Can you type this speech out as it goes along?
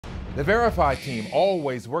The Verify team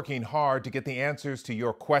always working hard to get the answers to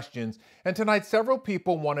your questions. And tonight, several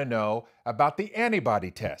people want to know about the antibody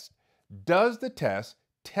test. Does the test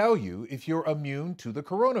tell you if you're immune to the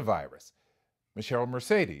coronavirus? Michelle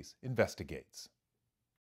Mercedes investigates.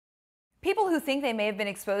 People who think they may have been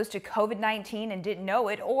exposed to COVID-19 and didn't know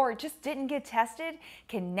it or just didn't get tested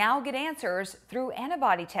can now get answers through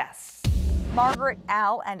antibody tests. Margaret,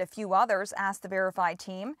 Al, and a few others asked the Verify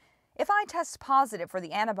team, if I test positive for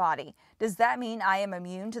the antibody, does that mean I am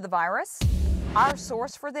immune to the virus? Our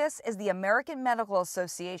source for this is the American Medical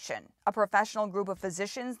Association, a professional group of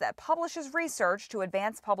physicians that publishes research to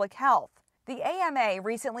advance public health. The AMA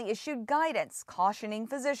recently issued guidance cautioning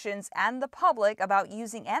physicians and the public about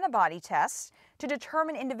using antibody tests to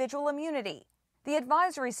determine individual immunity. The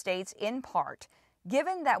advisory states, in part,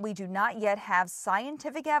 given that we do not yet have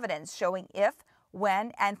scientific evidence showing if,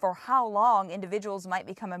 when, and for how long individuals might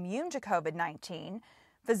become immune to COVID-19,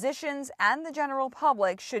 physicians and the general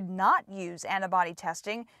public should not use antibody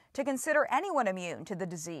testing to consider anyone immune to the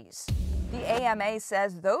disease. The AMA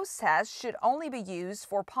says those tests should only be used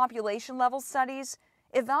for population-level studies,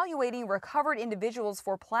 evaluating recovered individuals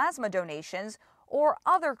for plasma donations or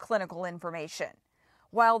other clinical information.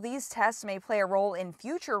 While these tests may play a role in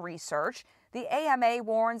future research, the AMA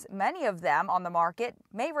warns many of them on the market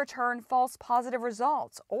may return false positive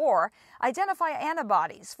results or identify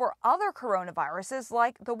antibodies for other coronaviruses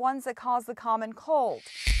like the ones that cause the common cold.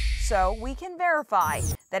 So we can verify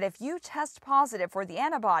that if you test positive for the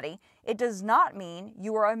antibody, it does not mean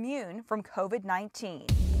you are immune from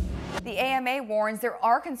COVID-19. The AMA warns there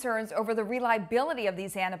are concerns over the reliability of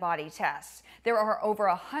these antibody tests. There are over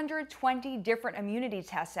 120 different immunity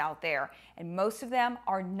tests out there, and most of them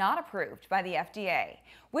are not approved by the FDA.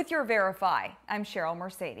 With your Verify, I'm Cheryl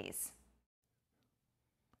Mercedes.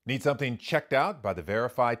 Need something checked out by the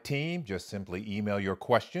Verify team? Just simply email your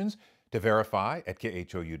questions to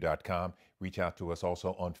verify@khou.com. Reach out to us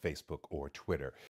also on Facebook or Twitter.